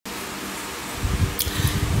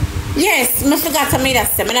Yes, I forgot to make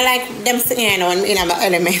that say. I don't like them singing in my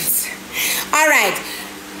elements. All right.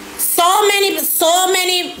 So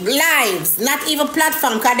many lives, not even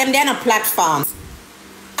platform, because they're not platforms,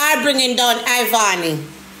 are bringing down Ivany.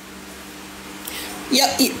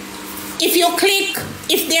 If you click,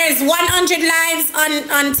 if there's 100 lives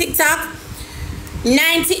on TikTok,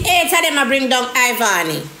 98 of them are bring down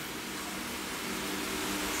Ivany.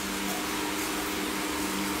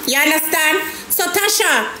 You understand? So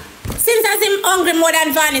Tasha, since as him hungry more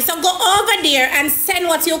than Vani, so go over there and send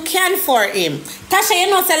what you can for him. Tasha, you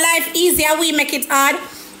know it's a life easier, we make it hard.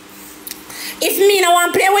 If me no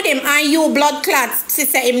want play with him and you blood clots, she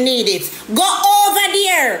say him need it. Go over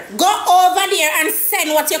there and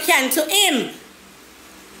send what you can to him.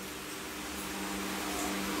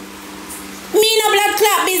 Me no blood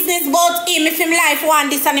clot business about him. If him life want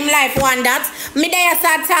this and him life want that, me there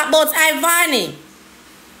start talk about Ivany.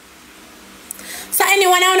 So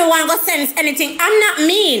anyone I don't want to send anything. I'm not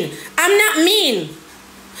mean.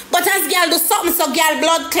 But as girl do something so girl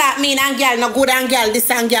blood clot mean and girl no good and girl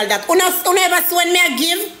this and girl that. You ever see when me I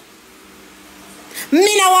give?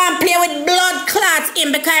 Me no want play with blood clot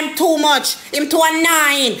him because I'm too much. Him too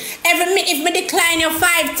annoying. If me decline you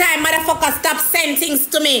 5 times, motherfucker stop sending things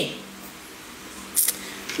to me.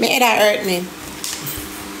 Me head hurt me.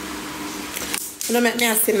 You don't make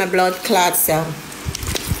me see my blood clot, so.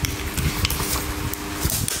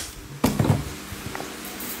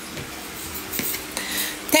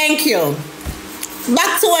 Thank you.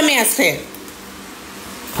 Back to what I said.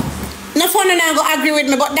 No fun and I go agree with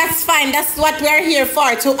me, but that's fine. That's what we're here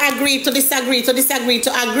for. To agree, to disagree, to disagree, to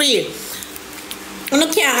agree. You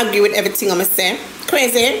can't agree with everything I'm saying.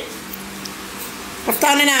 Crazy. After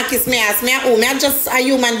I kiss me ass, me just a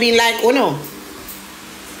human being like Uno.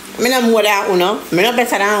 Me not more than Uno. Me not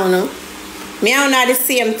better than Uno. Me and Uno are the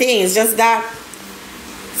same things. Just that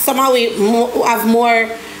somehow we have more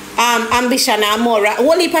ambition and more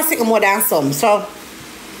only passing more than some. So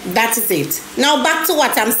that is it. Now back to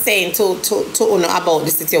what I'm saying to Uno about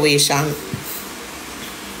the situation.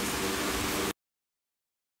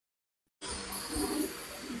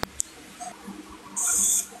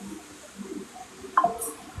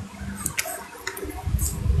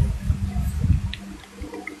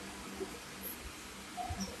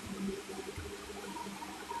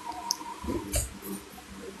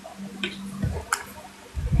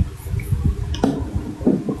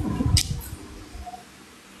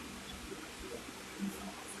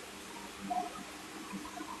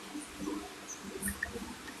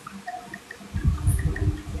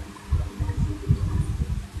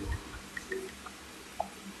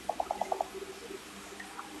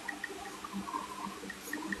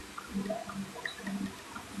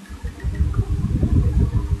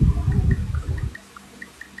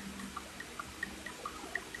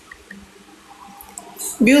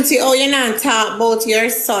 Beauty, oh, you not talk about your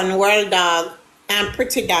son, World Dog, and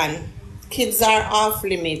Pretty Dan. Kids are off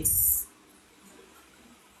limits.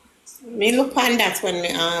 Me look on that when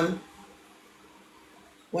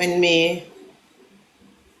me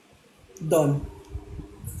done.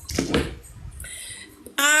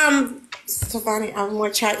 Stefani, I'm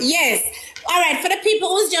more chat. Yes. All right, for the people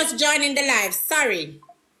who's just joining the live, sorry.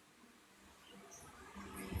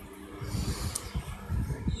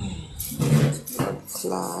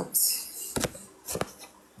 Clot.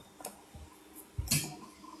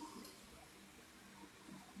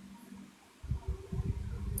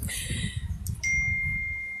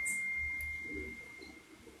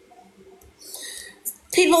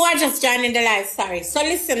 People who are just joining the live, sorry. So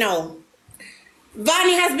listen now.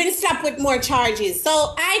 Vani has been slapped with more charges.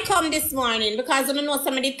 So I come this morning because I don't know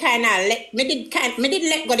somebody kind of let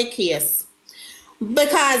go the case.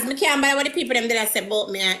 Because I can't bother what the people them that say about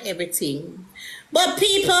me and everything. But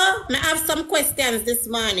people, I have some questions this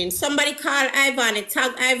morning. Somebody call Ivany,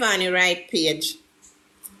 tag Ivany right page.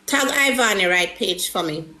 Tag Ivany right page for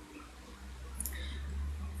me.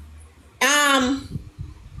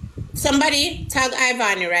 Somebody tag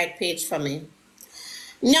Ivany right page for me.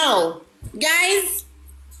 Now, guys,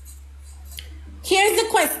 here's the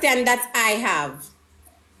question that I have.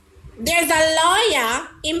 There's a lawyer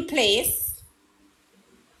in place.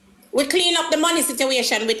 We clean up the money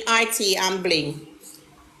situation with RT and Bling.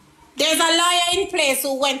 There's a lawyer in place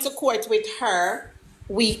who went to court with her.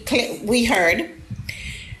 We heard.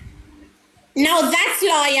 Now that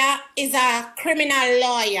lawyer is a criminal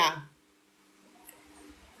lawyer.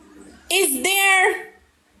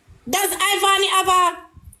 Does Ivany have a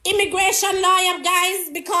immigration lawyer, guys?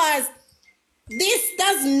 Because this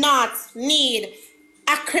does not need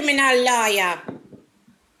a criminal lawyer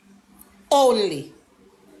only.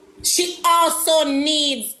 She also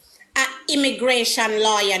needs an immigration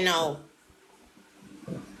lawyer now.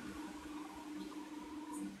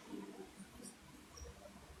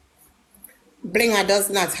 Blinger does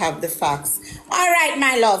not have the facts. All right,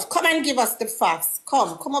 my love, come and give us the facts.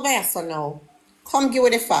 Come over here, so now. Come give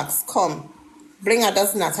me the facts. Come. Blinger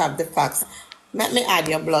does not have the facts. Let me add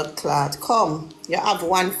your blood clot. Come. You have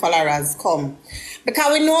 1 followers. Come.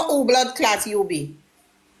 Because we know who blood clot you be.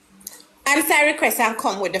 Answer request and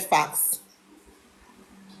come with the facts.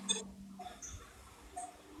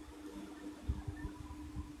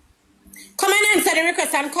 Come and answer the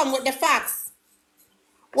request and come with the facts.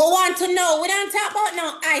 We want to know. We don't talk about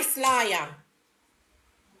no ICE lawyer.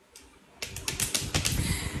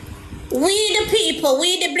 We the people,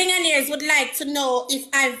 we the blingonaires would like to know if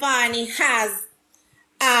Ivany has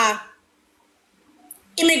a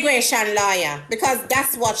immigration lawyer, because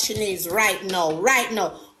that's what she needs right now. Right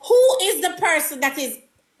now. Who is the person that is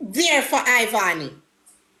there for Ivany?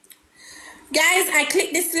 Guys, I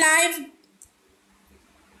click this live.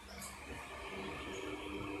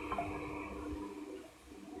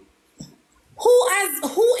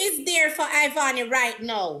 Who is there for Ivany right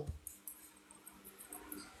now?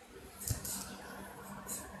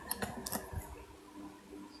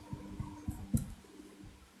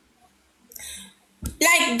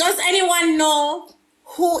 Like, does anyone know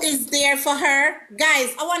who is there for her?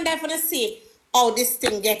 Guys, I want to see how this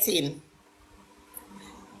thing gets in.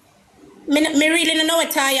 Me really don't know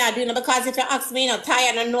what Taya doing, because if you ask me,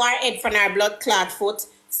 Taya don't know her head from her blood clot foot.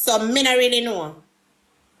 So me not really know.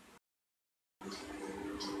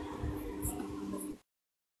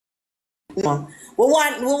 No. We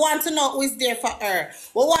want to know who is there for her.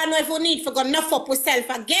 We want to know if we need to go enough up with self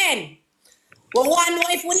again. We want to know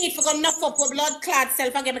if we need to go enough up with blood clot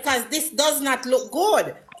self again, because this does not look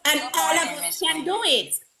good. And all of us can do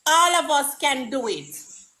it. All of us can do it.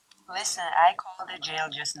 Listen, I called the jail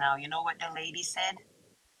just now. You know what the lady said?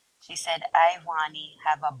 She said, Ivany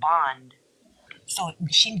have a bond. So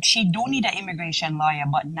she do need an immigration lawyer,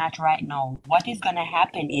 but not right now. What is gonna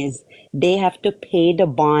happen is they have to pay the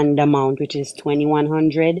bond amount, which is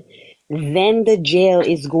 2,100. Then the jail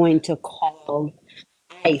is going to call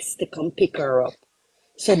ICE to come pick her up.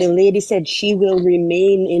 So the lady said she will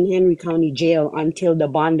remain in Henry County Jail until the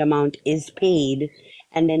bond amount is paid.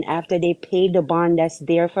 And then after they pay the bond that's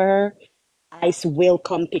there for her, ICE will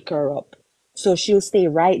come pick her up. So she'll stay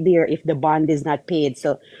right there if the bond is not paid.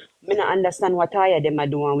 So I don't understand what Taya them are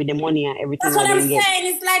doing with the money and everything That's what what I'm they get.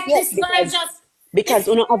 saying. It's like Yes, this girl just... because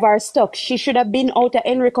one of our stuck, she should have been out of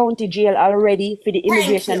Henry County Jail already for the Thank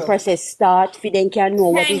immigration you. process start. For them can know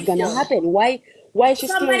what is Thank gonna you. happen. Why is she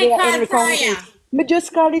still Somebody there at call Henry County? Taya. Me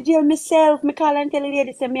just call the jail myself. Me call and tell the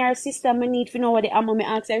lady say me her sister. Me need to know what the amount. Me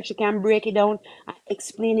ask her if she can break it down and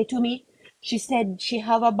explain it to me. She said she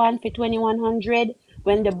have a bond for 2,100.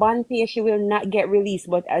 When the bond pay, she will not get released.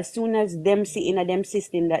 But as soon as them see in a them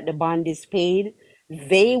system that the bond is paid,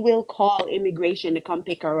 they will call immigration to come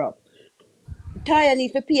pick her up. Taya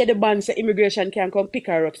need to pay the bond so immigration can come pick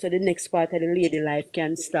her up so the next part of the lady life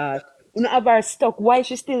can start. You know, have her stuck. Why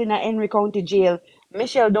she still in a Henry County jail?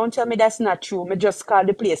 Michelle, don't tell me that's not true. Me just call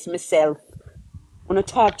the place myself. I don't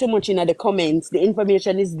talk too much in the comments. The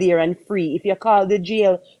information is there and free. If you call the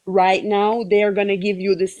jail right now, they're gonna give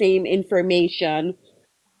you the same information.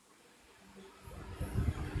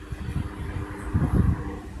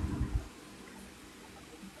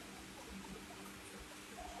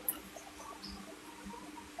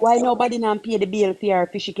 Why nobody not pay the bill for her,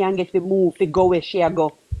 for she can get to move, to go where she a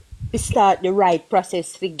go, to start the right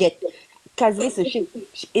process, to get. Because listen,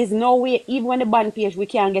 she is no way, even when the bond pays, we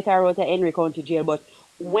can't get her out of Henry County Jail. But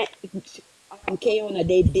when Keona,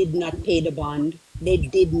 they did not pay the bond. They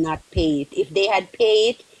did not pay it. If they had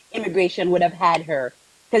paid it, immigration would have had her.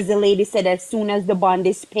 Because the lady said as soon as the bond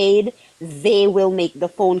is paid, they will make the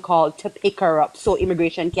phone call to pick her up so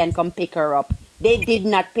immigration can come pick her up. They did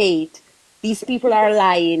not pay it. These people are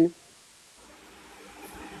lying.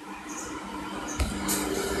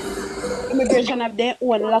 Immigration have their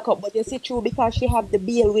own lockup, but you see, true, because she have the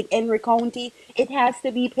bill with Henry County, it has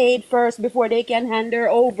to be paid first before they can hand her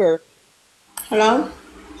over. Hello?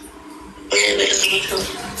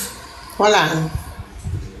 Hold on.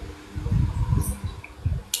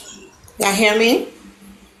 You hear me?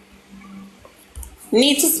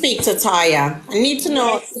 Need to speak to Taya. I need to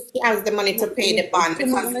know Yes. if she has the money to pay the bond,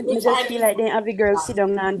 because I just feel like they have a girl sit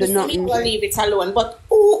down and do Mr. Me nothing. will leave it alone. But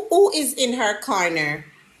who is in her corner?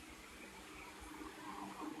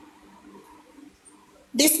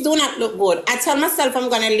 This do not look good. I tell myself I'm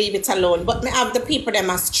gonna leave it alone, but me have the people that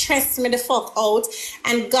must stress me the fuck out,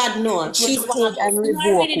 and God knows It was she's one of paid those. and You know, I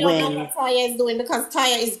revoked really don't know what Taya is doing because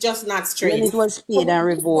Taya is just not when straight. it was paid So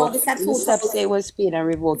and this revoked. a two Mr. say it thousand. was paid and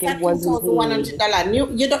revoked. It's It a two wasn't thousand one paid. hundred dollar. You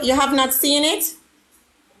have not seen it,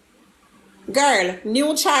 girl.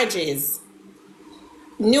 New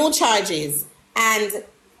charges, and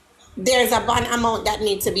there's a bond amount that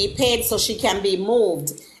needs to be paid so she can be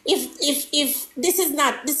moved. If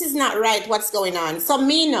this is not right, what's going on? So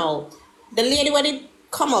me know the lady what did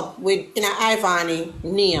come up with in a Ivany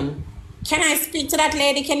name. Can I speak to that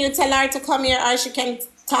lady? Can you tell her to come here, or she can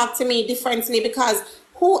talk to me differently? Because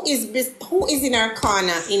who is in her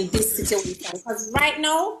corner in this situation? Because right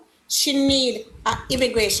now she need an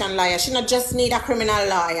immigration lawyer. She not just need a criminal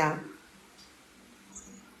lawyer.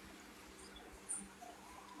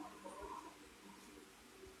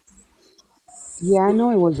 Yeah, I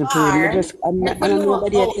know it wasn't paid. Me Or just, I'm not, make I we don't know know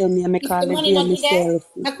nobody oh, tell me. I'm if the call it money via not there, myself.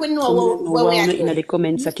 make we know So me not know what what we are wanna in doing. the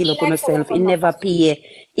comments. I You kill feel up on like so we myself. It come back never up. pay.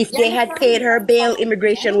 If You they had understand? paid her bail,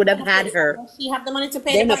 immigration would have had her. Does she have the money to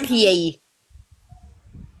pay the Then a bond fee? PA.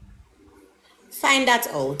 Find that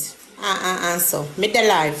out. So meet the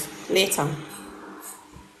live later.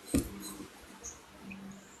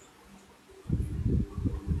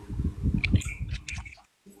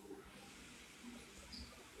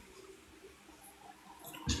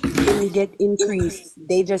 Didn't get increased.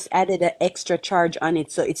 They just added an extra charge on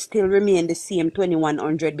it, so it still remain the same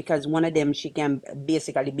 2100 because one of them she can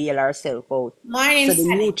basically bail herself out. Morning, So the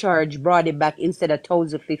new Sally. charge brought it back instead of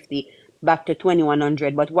 1050 back to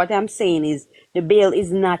 2100. But what I'm saying is the bail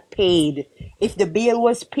is not paid. If the bail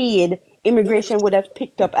was paid, immigration would have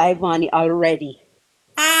picked up Ivany already.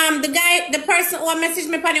 The person who messaged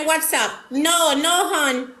me on the WhatsApp. No,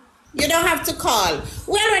 hon. You don't have to call.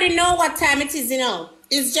 We already know what time it is, you know.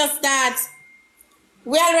 It's just that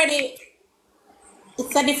we already.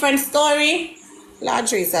 It's a different story. Lord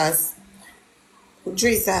Jesus.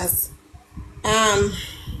 Jesus. Um,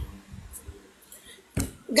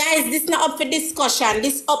 Guys, this not up for discussion.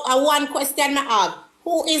 This up a one question I have.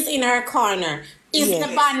 Who is in her corner? Is the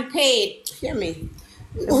Yes, band paid? Hear me.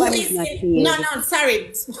 the Who bond is is not in paid. no,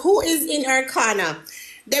 sorry. Who is in her corner?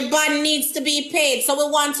 The bond needs to be paid. So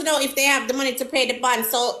we want to know if they have the money to pay the bond.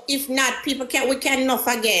 So if not, we can enough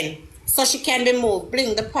again. So she can be moved.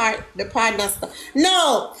 Bring the partner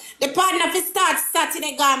No, the partner fi start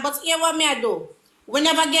Saturday gone. But here what me I do? We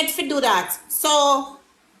never get to do that. So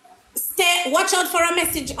watch out for a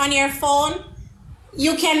message on your phone.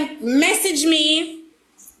 You can message me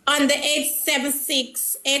on the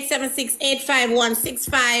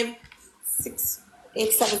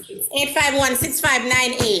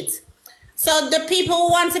 876-851-6598. So the people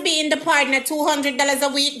who want to be in the partner $200 a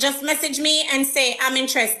week, just message me and say I'm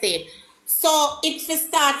interested. So it will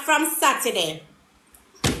start from Saturday.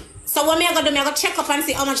 So what me I gonna do, me I gonna check up and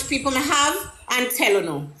see how much people me have and tell you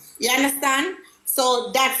no. You understand?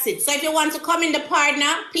 So that's it. So if you want to come in the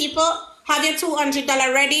partner, people, have your $200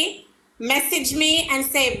 ready. Message me and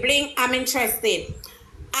say, Bling, I'm interested.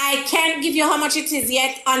 I can't give you how much it is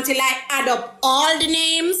yet until I add up all the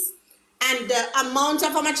names and the amount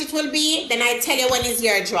of how much it will be. Then I tell you when is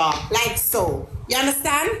your draw. Like so. You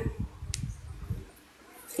understand?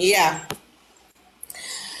 Yeah.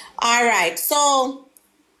 All right. So,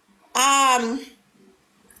 um,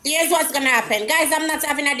 here's what's gonna happen, guys. I'm not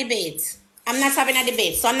having a debate.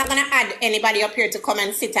 So I'm not gonna add anybody up here to come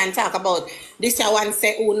and sit and talk about this. I want to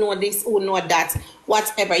say who know this, who know that,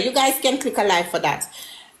 whatever. You guys can click a like for that.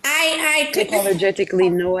 I click the. Apologetically,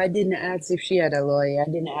 no, I didn't ask if she had a lawyer. I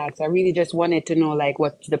didn't ask. I really just wanted to know like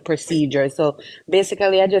what's the procedure. So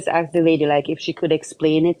basically, I just asked the lady like if she could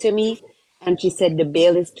explain it to me, and she said the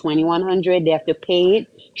bail is 2100. They have to pay it.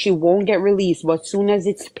 She won't get released, but soon as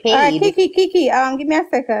it's All right, paid, Kiki, give me a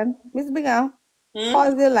second. Miss Bingham,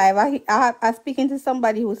 pause the live. I'm speaking to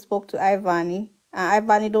somebody who spoke to Ivany.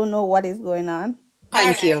 Ivany don't know what is going on. All thank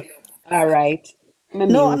right. you. All right, I'm a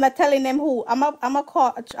No, I'm mute. not telling them who. I'm a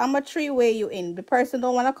call. I'm a three-way you in. The person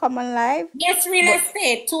don't want to come on live, Yes, real but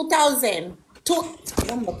estate 2000.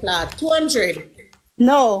 Number plot 200.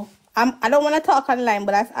 no, I don't want to talk online.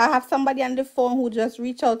 But I have somebody on the phone who just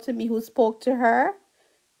reached out to me who spoke to her,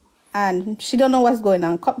 and she don't know what's going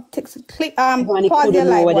on. Click Everybody pause your couldn't know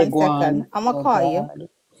live where they 1 second. gone. I'm gonna Oh call you. God.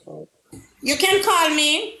 So, You can call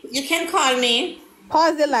me. You can call me.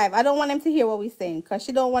 Pause the live. I don't want them to hear what we're saying because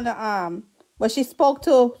she don't want to but she spoke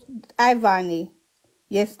to Ivany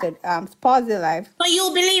yesterday. Pause the live. So you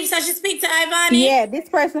believe so she speak to Ivani? Yeah, this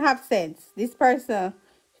person have sense. This person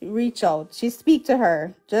reach out. She speak to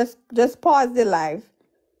her. Just pause the live.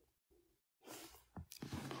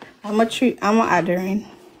 I'm a addering.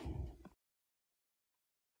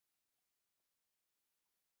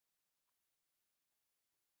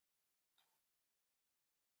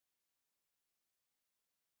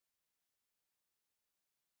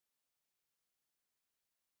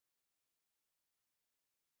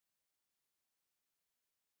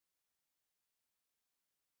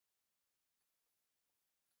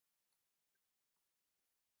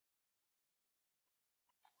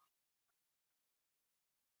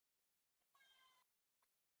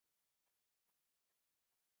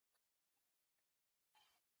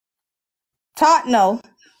 Talk no.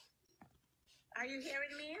 Are you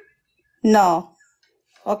hearing me? No.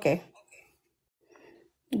 Okay.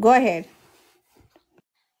 Go ahead.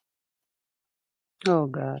 Oh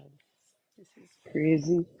God,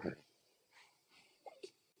 crazy.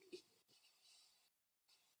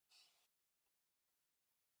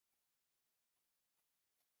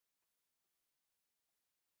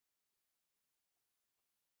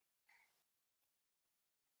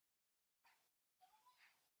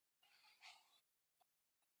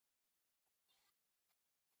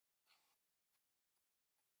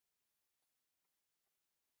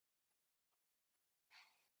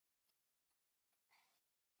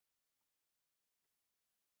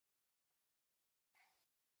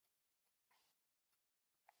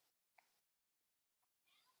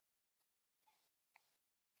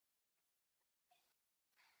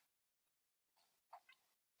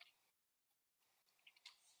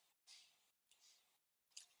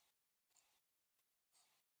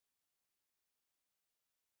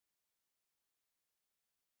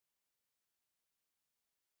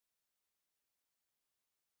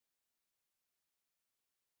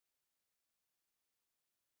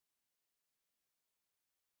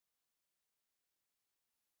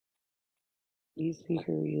 These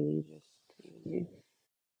people really just crazy.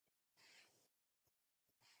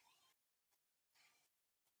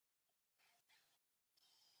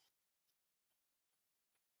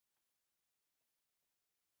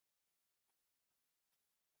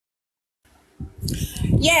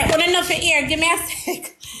 Yeah, but enough here. Give me a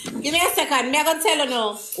sec. Give me a second. Me I gonna tell you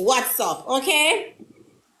now what's up, okay?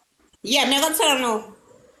 Yeah, me I gonna tell you now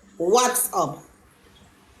what's up.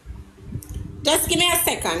 Just give me a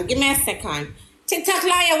second. Give me a second. TikTok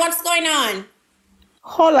liar, what's going on?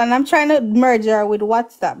 Hold on, I'm trying to merge her with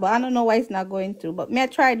WhatsApp, but I don't know why it's not going through. But may I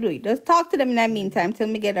try do it? Just talk to them in the meantime till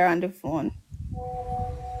me get her on the phone.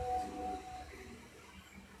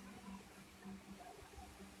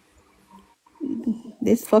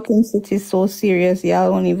 This fucking shit is so serious.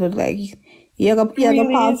 Y'all don't even like. You're gonna Really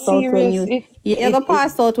pass is out when serious. you. If You're gonna it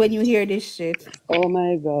pass out when you hear this shit. Oh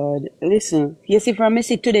my God. Listen, you see from me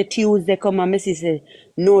see to the Tuesday come and me see say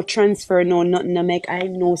no transfer, no nothing to make. I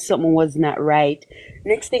know something was not right.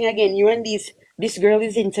 Next thing again, you and this girl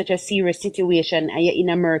is in such a serious situation and you're in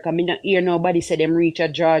America. Me not hear nobody say them reach a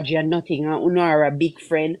Georgia, nothing. And uno are a big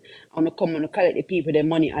friend. And you come and collect the people the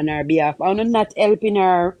money on her behalf. And you not helping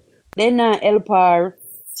her. They not help her.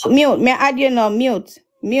 Mute. May I add you now? Mute.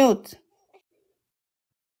 Mute.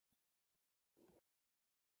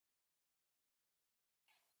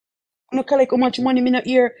 No collect how much money me not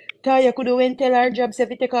hear. Taya could went tell her job say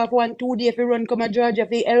if you take off 1 2 day if you run come a Georgia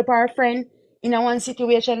if you help her friend in a one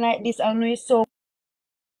situation like this. I know it's so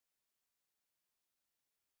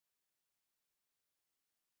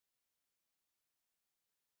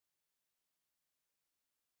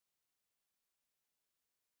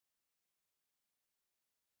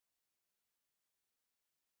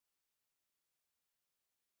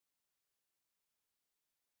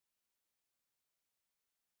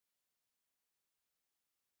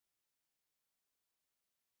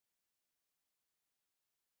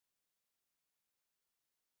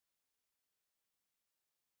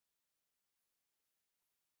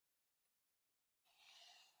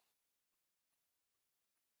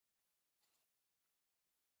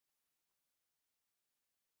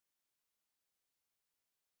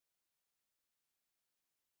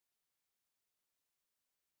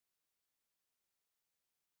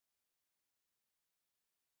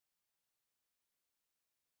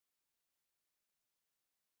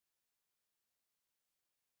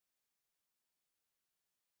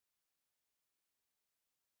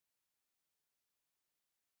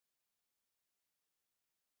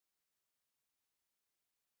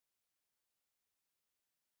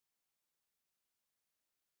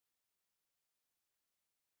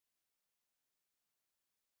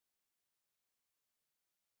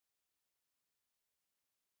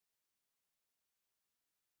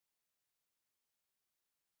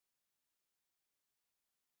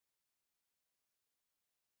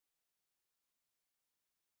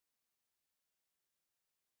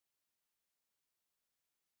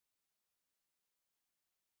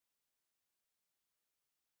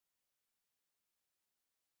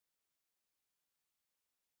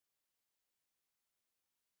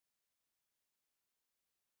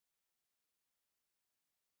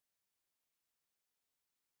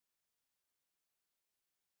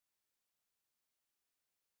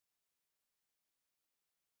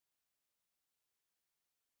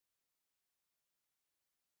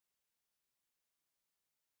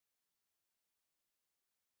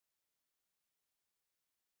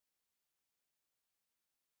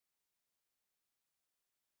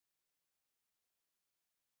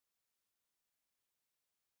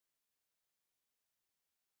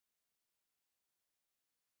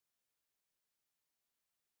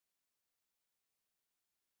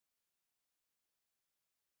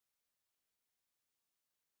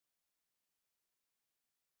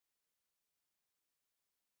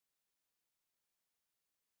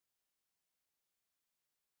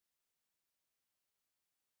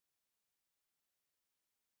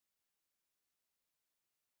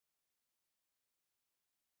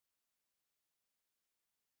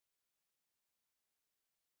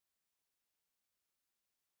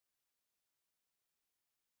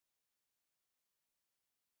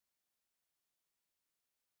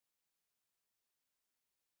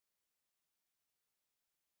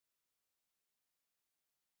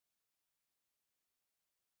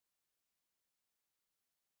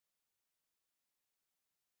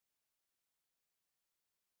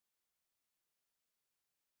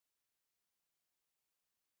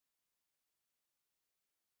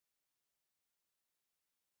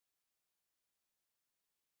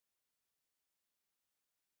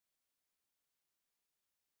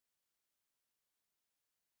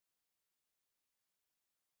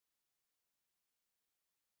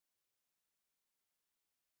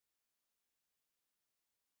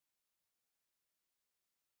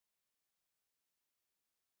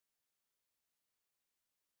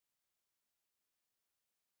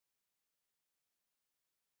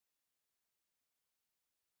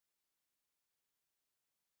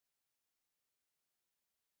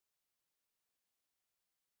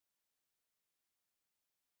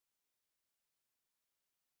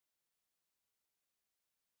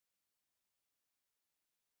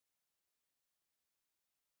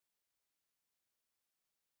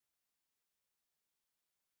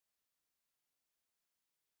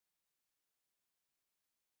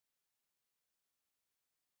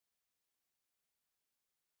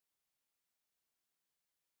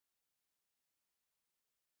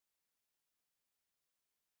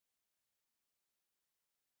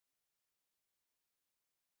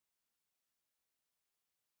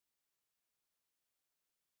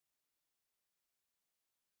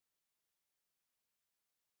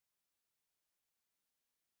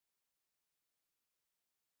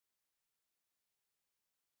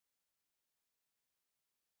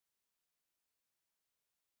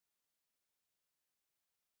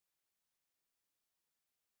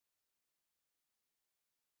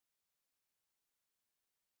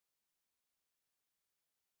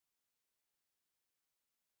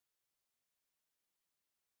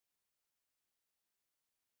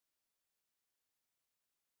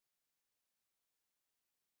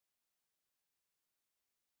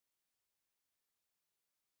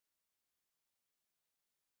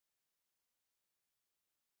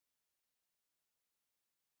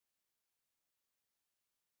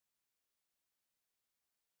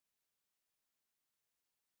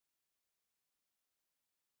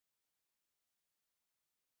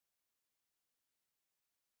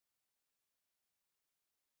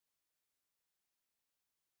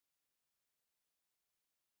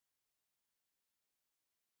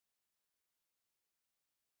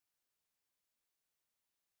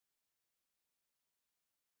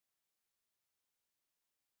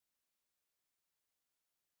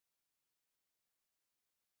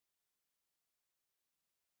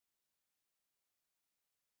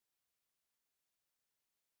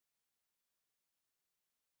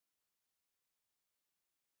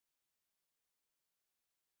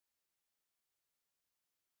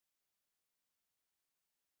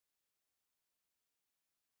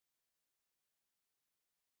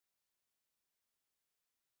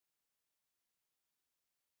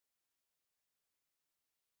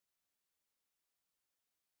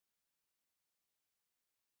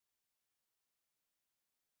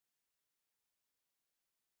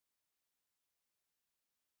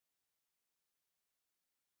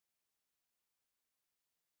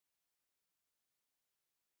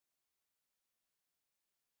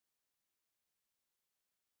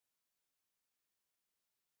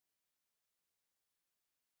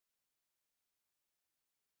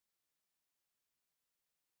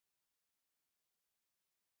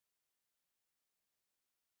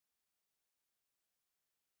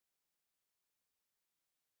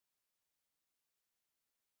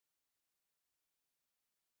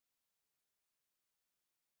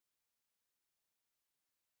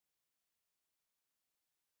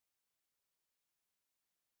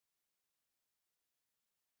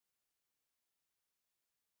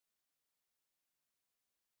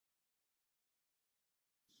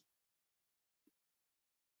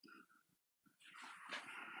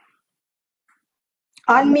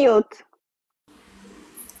Unmute.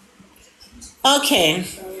 Okay.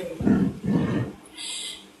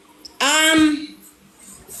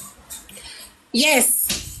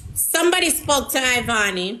 Yes. Somebody spoke to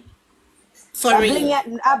Ivany. For real.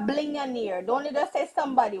 A blingionaire. Don't you just say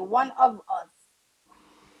somebody. One of us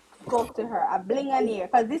spoke to her. A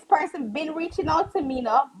blingionaire. Because this person been reaching out to me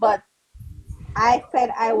now, but I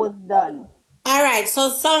said I was done. All right.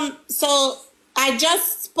 So I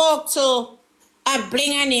just spoke to a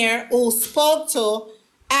blingionaire who spoke to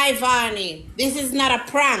Ivany. This is not a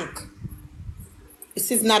prank. This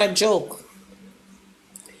is not a joke.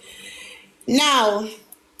 Now,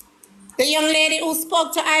 the young lady who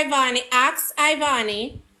spoke to Ivany asked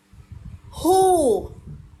Ivany, who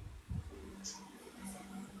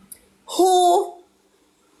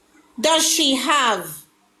does she have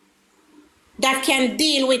that can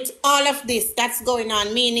deal with all of this that's going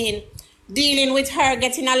on? Meaning, dealing with her,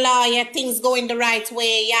 getting a lawyer, things going the right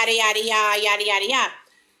way, yada, yada, yada, yada, yada, yada.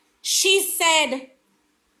 She said,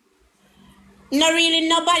 not really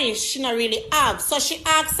nobody, she not really have. So she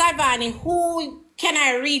asked Ivany, who can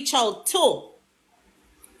I reach out to?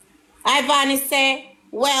 Ivany said,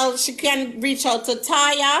 well, she can reach out to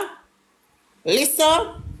Taya.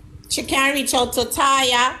 Lisa, she can reach out to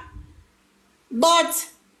Taya. But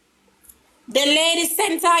the lady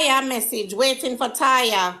sent Taya a message, waiting for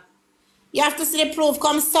Taya. You have to see the proof.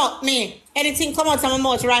 Come suck me. Anything come out of my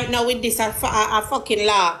mouth right now with this a fucking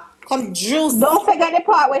law. Come juice. Don't forget the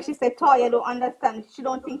part where she said Toya don't understand. She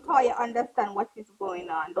don't think Toya understand what is going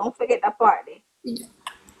on. Don't forget that part there.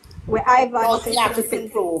 Where Ivany said You have to see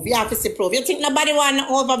proof. You have to see proof. You think nobody want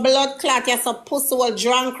over blood clot? You're so pussy old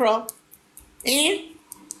drunk, eh?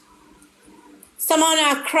 Someone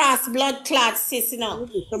a cross blood clot, sis, you know.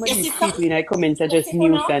 Some of You these see people in the comments are just Una,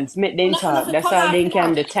 nuisance. Make them talk. That's come all off they can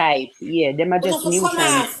now. do type. Yeah, them are just Come off.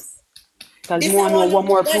 nuisance. Because more know what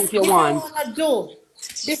more proof you This I want. wanna do.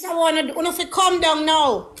 This I wanna do. Una fi come down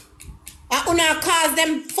now. Una cause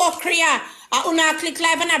them fuckery. Una click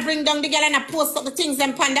live and I bring down the girl and I post up the things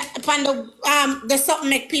and pan the something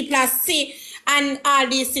make people see and all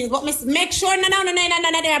these things. But make sure no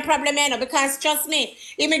there are problem because trust me,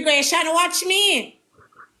 immigration watch me.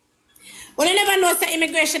 Well, you never know say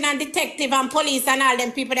immigration and detective and police and all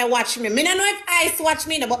them people that watch me. Me don't know if ICE watch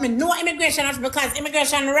me, but me know immigration watch because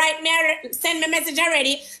immigration write me send me message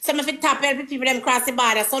already. Some of it tap help people them cross the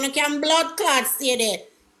border. So you can blood clot stay there.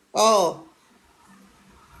 Oh.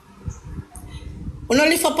 We don't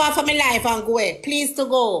lift up half of my life and go away. Please to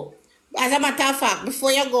go. As a matter of fact,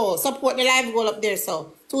 before you go, support the live goal up there.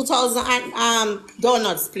 So 2,000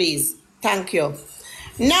 donuts, please. Thank you.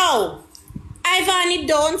 Now, Ivany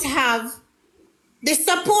don't have the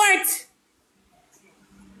support.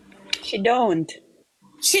 She don't.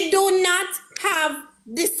 She do not have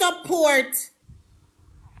the support.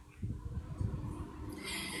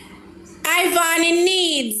 Ivany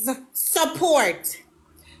needs support.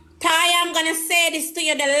 Taya, I'm going to say this to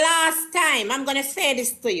you the last time. I'm going to say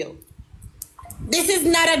this to you. This is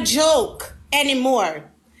not a joke anymore.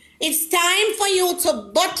 It's time for you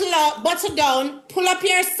to buckle down, pull up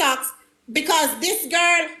your socks, because this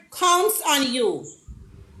girl counts on you.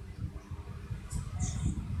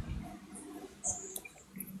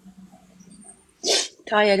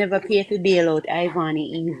 Taya never paid to bail out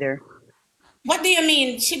Ivany either. What do you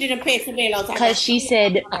mean she didn't pay for bailout? Because she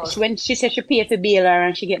said, when she said she paid for bail her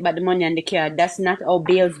and she get back the money on the card, that's not how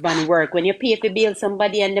bail's bond work. When you pay for bail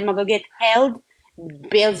somebody and them are going to get held,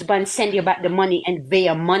 bail's bond send you back the money and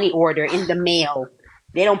via money order in the mail.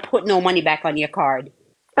 They don't put no money back on your card.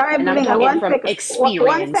 Sorry, And I'm Blinger. talking from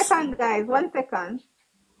experience. 1 second, guys. 1 second.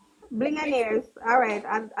 Blinganeers. All right.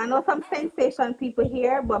 I know some sensation people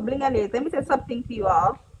here, but Blinganeers, let me say something to you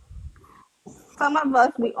all. Some of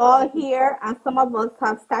us, we all here, and some of us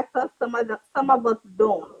have status, some of us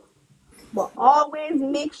don't. But always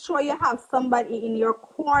make sure you have somebody in your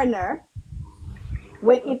corner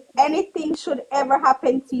when if anything should ever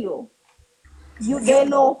happen to you. They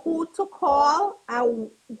know who to call and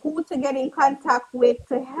who to get in contact with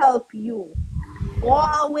to help you.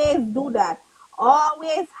 Always do that.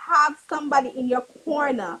 Always have somebody in your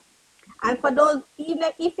corner. And for those,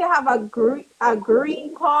 even if you have a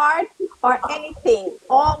green card or anything,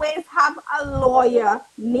 always have a lawyer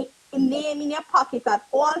name in your pocket at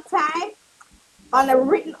all times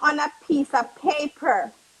written on a piece of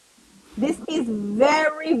paper. This is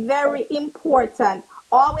very, very important.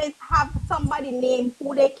 Always have somebody name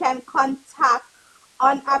who they can contact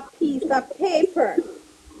on a piece of paper.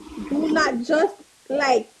 Do not just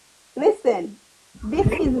listen, this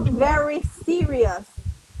is very serious.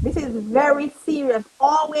 This is very serious.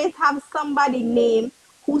 Always have somebody name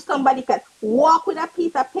who somebody can walk with a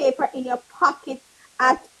piece of paper in your pocket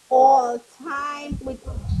at all times with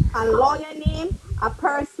a lawyer name, a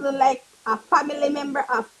person like a family member,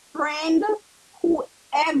 a friend,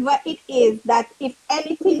 whoever it is, that if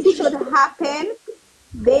anything should happen,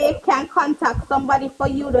 they can contact somebody for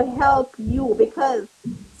you to help you, because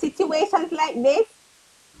situations like this,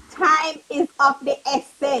 time is of the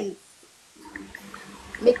essence,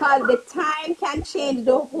 because the time can change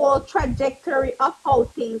the whole trajectory of how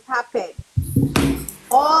things happen.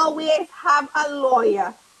 Always have a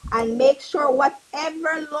lawyer, and make sure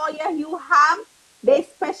whatever lawyer you have, they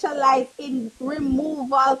specialize in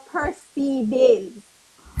removal proceedings.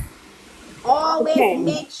 Always Okay.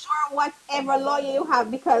 make sure whatever lawyer you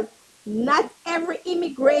have, because not every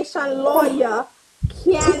immigration lawyer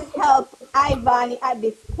can help Ivany at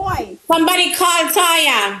this point, Somebody call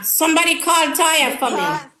Taya. Somebody call Taya for me.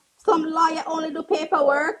 because some lawyer only do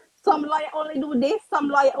paperwork, some lawyer only do this, some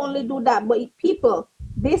lawyer only do that. But people,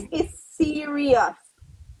 this is serious.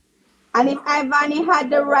 And if Ivany had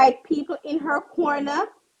the right people in her corner,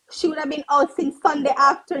 she would have been out since Sunday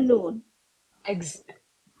afternoon. Ex- All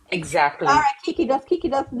exactly. right, Kiki,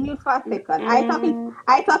 just mute for a second. Mm,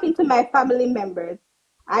 I talking to my family members.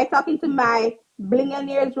 I talking to my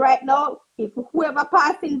blingionaires right now. If whoever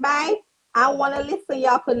passing by, I want to listen,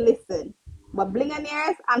 y'all could listen. But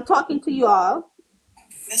blingionaires, I'm talking to y'all.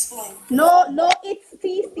 No, no, it's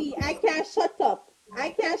CC. I can't shut up. I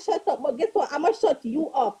can't shut up. But guess what? I'm gonna shut you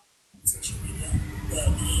up. Social media.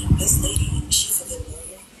 But this lady, she's a good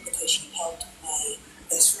lawyer because she helped my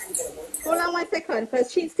best friend get a work Hold permit. on 1 second,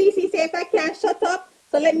 because CC says I can't shut up.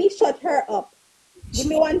 So let me shut her up. Give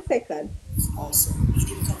me 1 second. Also, he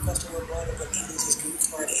didn't come across the word water, but he was his green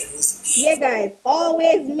card and was Yeah, guys,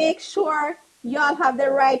 always make sure y'all have the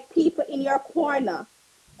right people in your corner.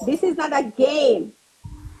 This is not a game.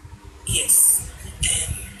 yes.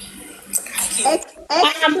 And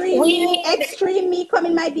I can't. We need Extreme me, come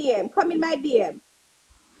in my DM. Come in my DM.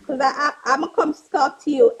 Because I'm going to come talk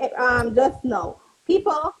to you just now.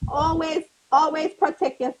 People, always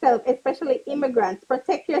protect yourself, especially immigrants.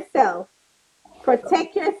 Protect yourself.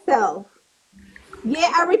 Protect yourself.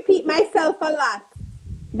 Yeah, I repeat myself a lot,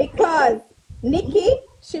 because Nikki,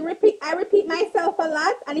 I repeat myself a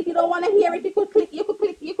lot, and if you don't want to hear it, you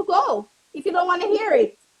could go. If you don't want to hear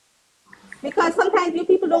it, because sometimes you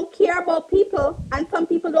people don't care about people, and some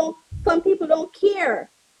people don't care,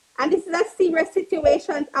 and this is a serious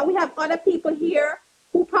situation, and we have other people here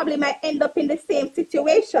who probably might end up in the same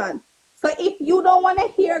situation. So if you don't want to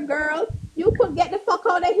hear, girl, you could get the fuck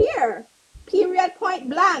out of here. Period. Point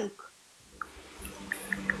blank.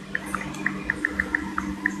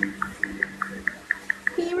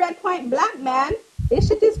 Period. Point blank, man. This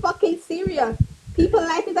shit is fucking serious. People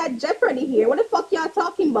life is at jeopardy here. What the fuck y'all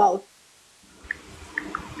talking about?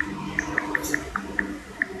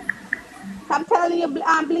 I'm telling you,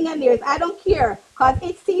 blingionaires, I don't care. Because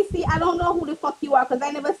it's CC, I don't know who the fuck you are, because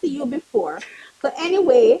I never see you before. So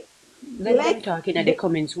anyway, let them let's talk in the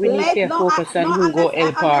comments. We need let to no I focus on no who go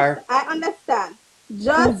understand help her. I understand.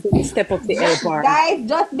 Who's going to step up to help her? Guys,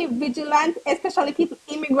 just be vigilant, especially people,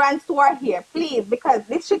 immigrants who are here, please, because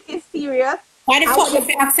this shit is serious. Why the And fuck with if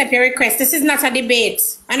the you accept your request? This is not a debate.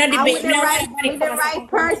 I know and debate. Me I want everybody with come the and right second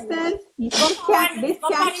control. person, this Go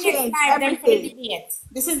can on the next change live then for the everything. debate.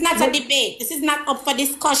 This is not a With debate. This is not up for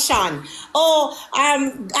discussion. Oh,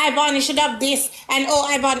 Ivan should have this, and oh,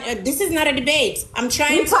 Ivan, this is not a debate. I'm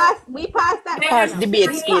trying to we passed that right Past now. debate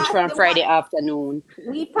We stage passed from the what Friday afternoon.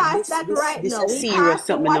 we passed that right This now. a We serious passed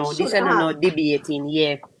the something what now. should This ain't no have. debating.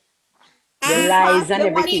 Yeah, the We lies passed and the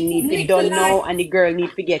what everything need to be speak to done Nikki, now, Lord. and the girl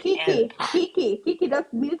need to get help. Kiki,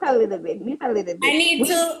 just mute a little bit. Mute a little I bit. need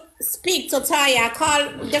to speak to Taya. I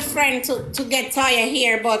call the friend to get Taya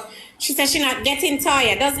here, but she said she's not getting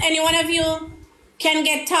Taya. Does any one of you can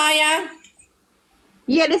get Taya?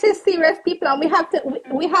 Yeah, this is serious, people, and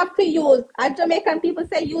we have to use, as Jamaican people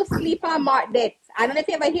say, use sleep and mark that. I don't know if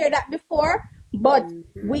you ever hear that before, but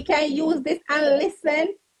Mm-hmm. we can use this and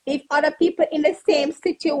listen. If other people in the same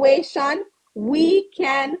situation, we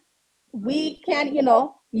can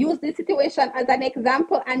use this situation as an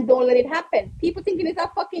example and don't let it happen. People thinking it's a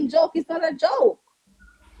fucking joke. It's not a joke.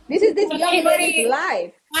 This is this Can young lady's anybody?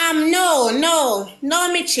 life. No,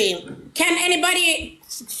 Michi. Can anybody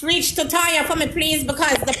reach to Taya for me, please?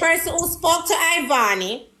 Because the person who spoke to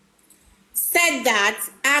Ivani said that,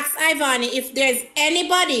 asked Ivani if there's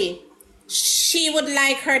anybody she would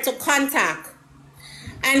like her to contact.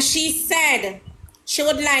 And she said she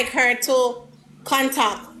would like her to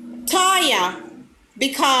contact Taya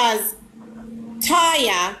because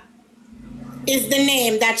Taya is the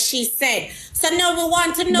name that she said. So now we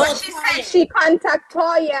want to know, But she said she contact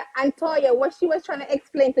Toya, and Toya, what she was trying to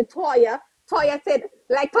explain to Toya, Toya said,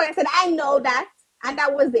 I know that, and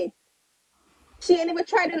that was it. She didn't even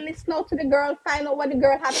try to listen out to the girl, find out what the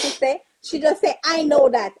girl had to say. She just said, I know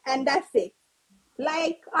that, and that's it.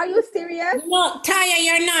 Like, are you serious? No, Taya,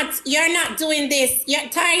 you're not doing this.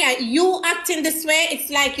 Taya, you acting this way, it's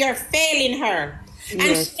like you're failing her.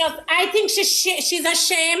 And Yes. I think she's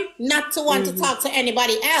ashamed not to want to talk to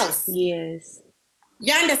anybody else. Yes.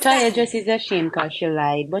 You Taya understand? just is ashamed because she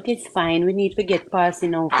lied, but it's fine. We need to get past, if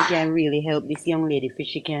we can really help this young lady if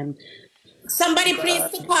she can. Somebody please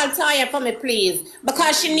to call Taya for me, please.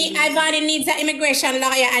 Because Ivany needs an immigration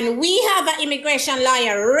lawyer, and we have an immigration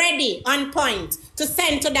lawyer ready, on point, to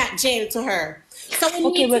send to that jail to her. So we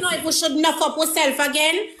Okay, need to but know if we should knock up ourselves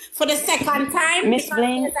again for the second time, Miss because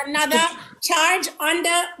Blaine, there's another charge on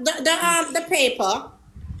the paper.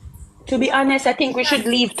 to be honest, I think we should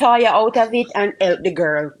leave Taya out of it and help the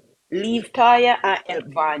girl. Leave Taya and help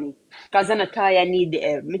Vani. Because I know Taya need the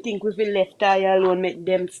help. I think if we left Taya alone, make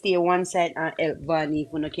them stay one side and help Vani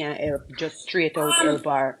if we no can help. Just straight out help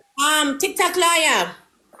her. TikTok lawyer.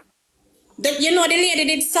 The lady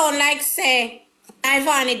did sound like say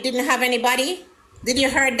Ivany didn't have anybody. Did you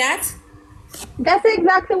heard that? That's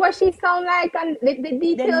exactly what she sound like, and the Then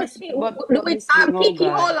details Miss, she but with Miss Blaine, oh Kiki,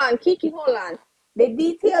 God. hold on. The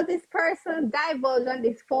details this person divulged on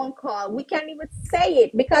this phone call, we can't even say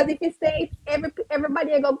it, because if you say it,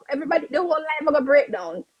 everybody the whole life will go break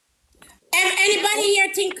down. Anybody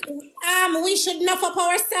here think we should nuff up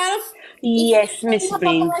ourselves? If we Yes, should Miss nuff up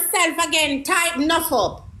Blaine. ourselves again, type nuff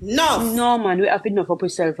up. Nuff. No, man, we have enough of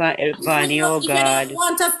ourselves and help Vani, oh If you don't God.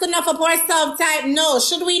 want us to nuff up ourselves, type no.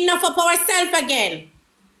 Should we nuff up ourselves again?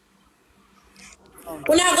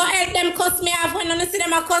 We're not gonna help them cuss me off when you see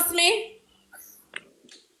them a cuss me.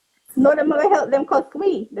 No, they never help them cause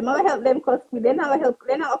we. They never help them cause we. They never help.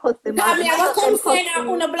 They never cause them off. Because They me never I go help come them cause say that on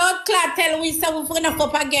we. a blood clot tell we so we're nuff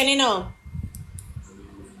up again.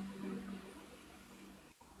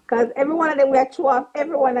 Cause every one of them we are true off.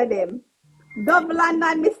 Every one of them. Dove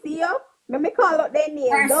London, me see you. Let me call out their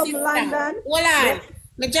name. Her Dove sister. London. Hold Me, on.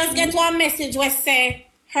 Me just get one message where say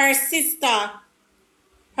her sister.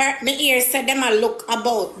 Me ear said them a look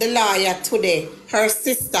about the lawyer today. Her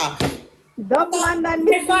sister. Dove So London,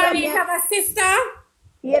 me see you. Ivany have a sister.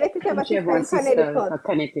 Yeah, they have a She have sister one in sister Connecticut. for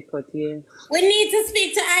Connecticut, yeah. We need to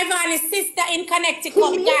speak to Ivany's sister in Connecticut,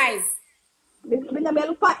 Kimmy. guys. Bring me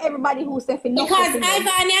look for everybody who's safe enough Because up in them.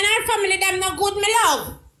 Ivany and her family, them no good, me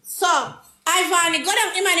love. So, Ivany, go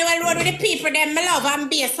down Emmanuel Road with the people, them me love and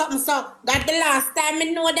be something. So, that the last time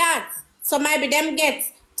me know that. So, maybe them get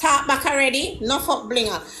talk back already. No fuck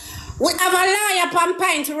blinger. We have a lawyer on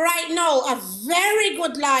point right now, a very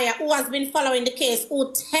good lawyer who has been following the case,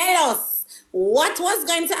 who tell us what was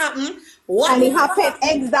going to happen, what And was it going to happened happen,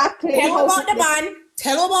 exactly tell how about the band,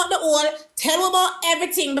 tell about the oil, tell about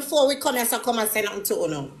everything before we come here, so come and say nothing to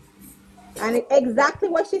you. and exactly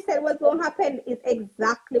what she said was going to happen is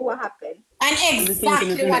exactly what happened. And I'm thinking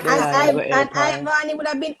if exactly we what get the And lawyer happened. go help her. Ivani would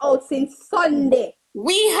have been out since Sunday.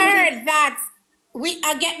 We heard that we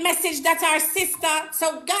get message that our sister.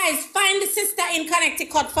 So guys, find the sister in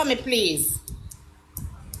Connecticut for me, please.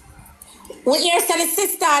 We hear so the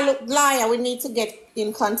sister look liar. We need to get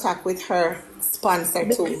in contact with her sponsor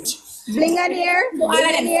too. Blinganeer, All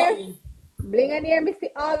of them Blinganeer, something. Blinganeer, me see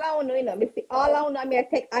all I know, me see all I know, I may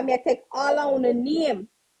take all I know name.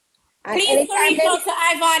 And Please to anytime reach them, out to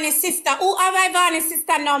Ivany's sister. Who have Ivany's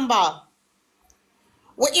sister number?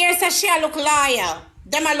 We hear say she a look liar.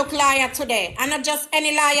 Them a look liar today. And not just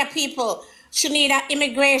any liar people. She need an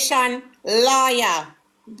immigration lawyer.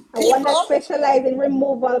 one that People, specializes in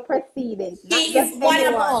removal proceedings, not she just is one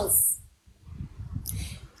of anyone. us.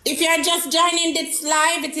 If you're just joining this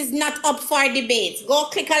live, it is not up for debate. Go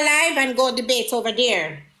click a live and go debate over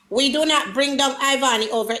there. We do not bring down Ivany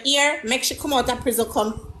over here. Make sure come out of prison,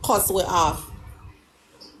 come cuss we off.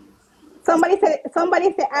 Somebody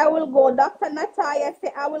said, I will go. Dr. Natalia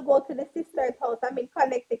said, I will go to the sister's house. I'm in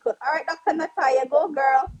Connecticut. All right, Dr. Natalia, go,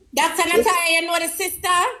 girl. Dr. Natalia, you know the sister?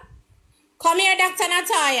 Come here, Dr.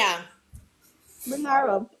 Natalia. Bring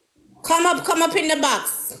her up. Come up in the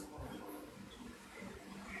box.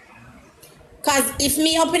 Cause if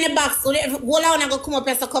me up in the box, hold on, I go come up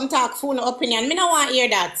here, so come talk for no opinion. Me no want to hear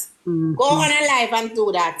that. Go on a live and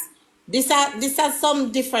do that. This are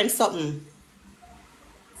some different something.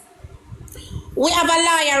 We have a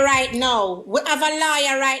lawyer right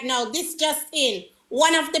now. This just in.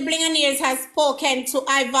 One of the billionaires has spoken to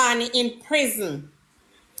Ivany in prison.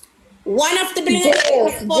 One of the billionaires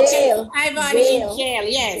has spoken to Ivany in jail,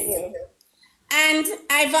 yes. Jail. And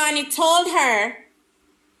Ivany told her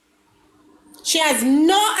she has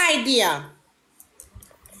no idea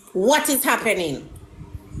what is happening.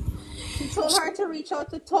 She told her to reach out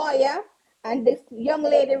to Toya, and this young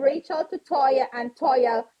lady reached out to Toya, and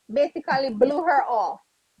Toya basically blew her off.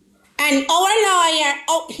 And our lawyer,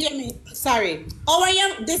 oh, hear me, sorry.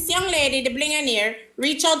 This young lady, the blinganaire,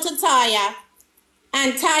 reached out to Toya,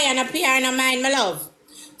 and Toya and appear in her mind, my love.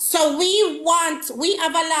 So we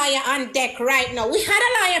have a lawyer on deck right now. We had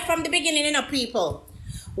a lawyer from the beginning, people.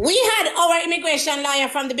 We had our immigration lawyer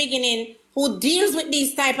from the beginning who deals with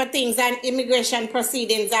these type of things and immigration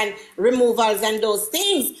proceedings and removals and those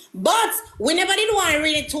things. But we never did want to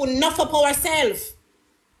read it too enough up ourselves.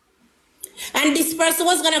 And this person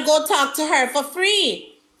was going to go talk to her for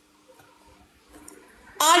free.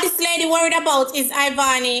 All this lady worried about is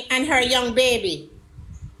Ivany and her young baby.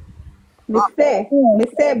 Mr.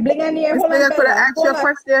 Blinganaire, hold on, Could I ask you a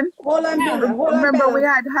question? Hold on, Bella. Remember, we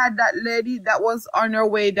had that lady that was on her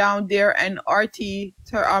way down there, and RT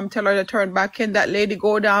tell her to turn back. Can that lady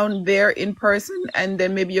go down there in person, and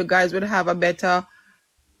then maybe you guys would have a better,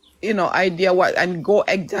 idea and go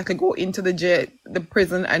into the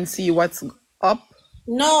prison and see what's up?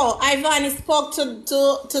 No, Ivany spoke to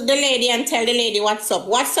the lady and tell the lady what's up.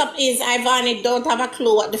 What's up is Ivany don't have a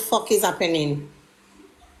clue what the fuck is happening.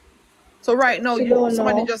 So right now,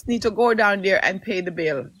 somebody just need to go down there and pay the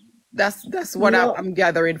bill. That's what I'm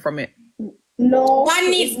gathering from it. No,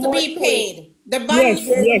 bond needs to be paid. The bond needs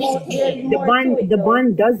to be paid. The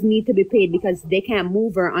bond does need to be paid because they can't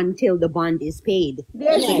move her until the bond is paid.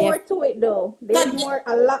 There's more to it though. There's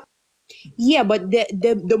a lot. Yeah, but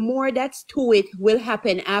the more that's to it will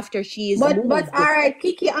happen after she is moved. But all right,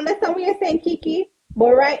 Kiki, understand what you're saying, Kiki.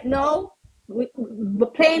 But right now,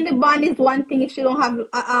 paying the bond is one thing if she don't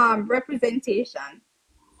have representation.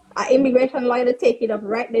 An immigration lawyer to take it up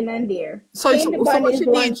right then and there. So what she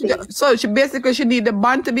needs, she need the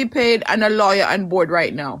bond to be paid and a lawyer on board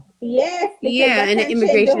right now. Yes. Yeah, and an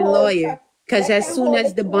immigration lawyer. Because as soon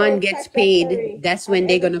as the bond gets paid, that's when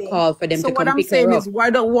they're gonna call for them to come pick her up. So what I'm saying is, why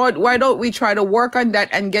don't we try to work on that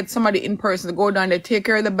and get somebody in person to go down there, take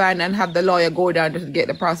care of the bond, and have the lawyer go down to get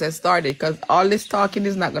the process started? Because all this talking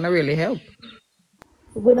is not gonna really help.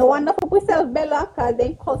 We don't want to put ourselves, Bella, because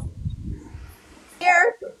they cost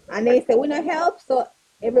here, and they say we don't help, so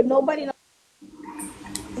nobody knows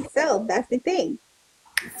themselves. That's the thing.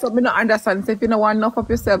 So me not understand. So if you don't want enough of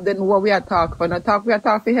yourself, then what we are talking for? We are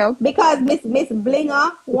talking for help. Because Miss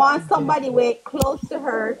Blinger wants somebody way close to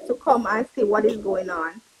her to come and see what is going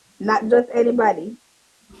on, not just anybody.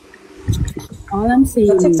 All I'm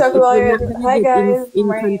saying is, TikTok lawyer, hi guys, the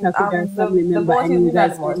boss is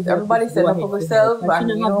unanimous. Everybody set up for themselves, and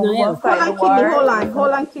you know, we'll fight the war.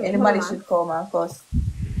 Hold on, Kimmy. Anybody should come, of course.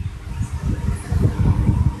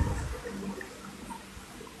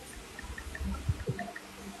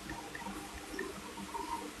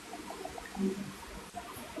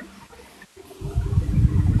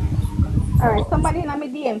 All right, somebody in my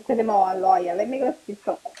DM said them all a lawyer. Let me go see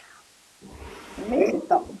something.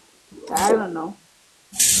 I don't know.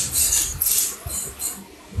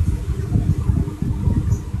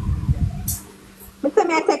 Mr.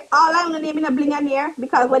 Me I take all I name in a blinganaire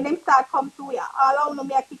because when them start come through, all I know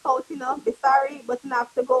me I kick out, be sorry, but you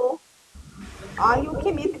have to go. All you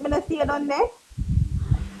Kim is me see you done there.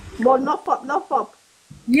 But no fuck.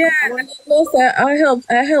 Yeah,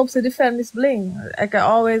 I help to defend this bling, like I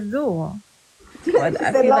always do. But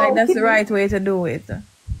I feel like that's the right way to do it.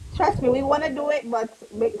 Trust me, we want to do it, but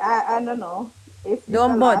I don't know. It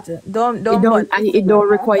don't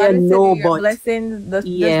require no but. Blessings, just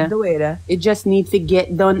do it. It just needs to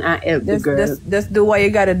get done and help the girl. Just do what you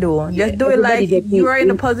gotta do. Yeah, just do it like you are in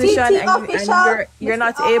a position and you're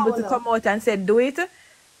not able to come out and say do it,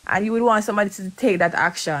 and you would want somebody to take that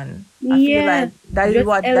action. I feel like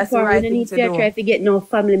that's the right thing to do. Try to get no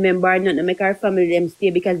family member, not to make our family them stay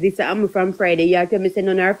because this I'm from Friday. You tell me say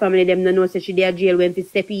none of our family them no know say she there jail when to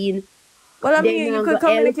step in. Well, I mean, you could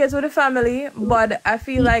communicate with the family, but I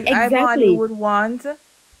feel like Ivany would want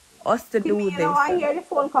us to do this. I hear the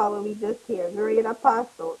phone call when we just hear. We're ready to pass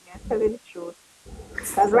out. I tell you the truth.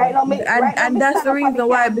 Because right now, and that's the reason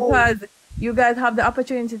why, because you guys have the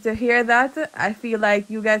opportunity to hear that. I feel like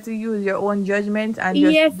you guys to use your own judgment and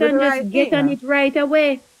just get on it right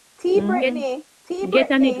away. Brittany. Get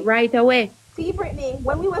on it right away. Brittany,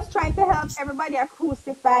 when we was trying to help everybody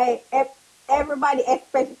crucify everybody,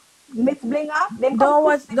 especially Miss Blinger, them come Don't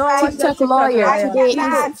watch that TikTok TikTok lawyer, lawyer. today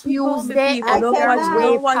People, is cannot. people will be Tuesday people. I and we are cannot.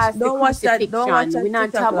 way past the Don't watch crucifixion. that We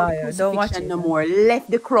not TikTok talk about the lawyer. Don't watch crucifixion it. no more.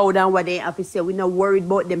 Left the crowd and what they have to say. We not worried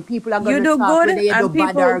about them. People are You gonna do talk good, whether you do and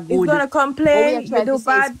bad or people is good. gonna What we are complain. You trying to do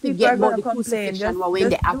say is bad, people forget are about gonna the complain. crucifixion what when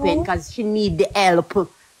Just they happen do. because she need the help.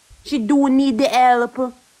 She do need the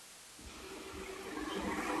help.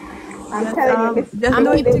 I'm telling you, Just And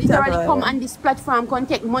do it this people TikTok literally come lawyer. on this platform, come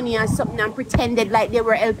take money or something and pretended like they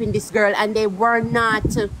were helping this girl and they were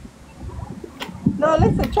not. no,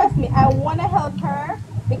 listen, trust me, I wanna help her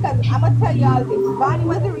because I'm gonna tell y'all this. Bonnie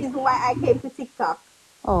was the reason why I came to TikTok.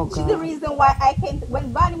 Oh She's the God. reason why I came to,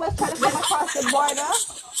 when Bonnie was trying to come across the border,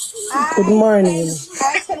 Good morning.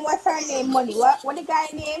 I sent what's her name money. What the guy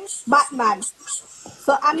name? Batman.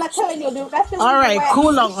 So I'm not telling you, that's the All reason right, why I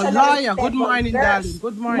cool on. missionary Lawyer, good step, but morning, girl, darling.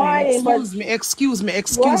 Good morning. morning, but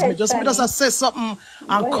Excuse go me. ahead, Just me Sonny. just say something Go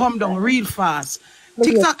and ahead, come down Sonny. real fast.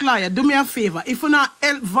 TikTok lawyer, do me a favor. If you not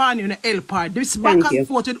help Van, you not help her. This back Thank and you.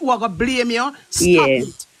 forth, who are gonna blame you? Stop Yeah.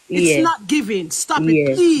 it. It's Yeah. not giving. Stop it, Yeah.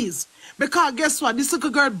 please. Because guess what? This little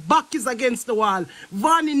girl back is against the wall.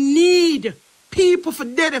 Van need people for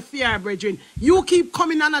dead fear, brethren. You keep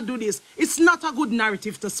coming and I do this. It's not a good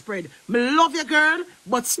narrative to spread. Me love you, girl,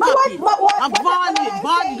 but But stop it. what am I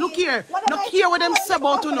Barney, look saying? here. What am Look I here what now them let say me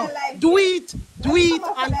come about up you for the know. live Do here. it, Let me come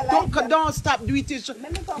up for and the live here. don't stop, do it.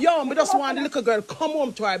 Yo, me come just up for want the the little girl come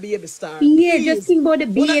home to our baby star. Yeah, just Please. think about the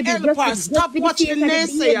Wanna baby. help Just her. just Stop for the watching sake the of the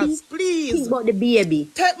baby. naysayers, please. Think about the baby.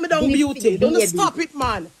 Take me Do down, it for the beauty. Don't baby. stop it,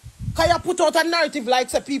 man. Can you put out a narrative like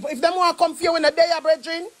say people? If them want to come for you in a day,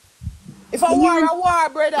 brethren. If I Yeah, war,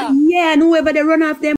 brother. yeah, and whoever they run off them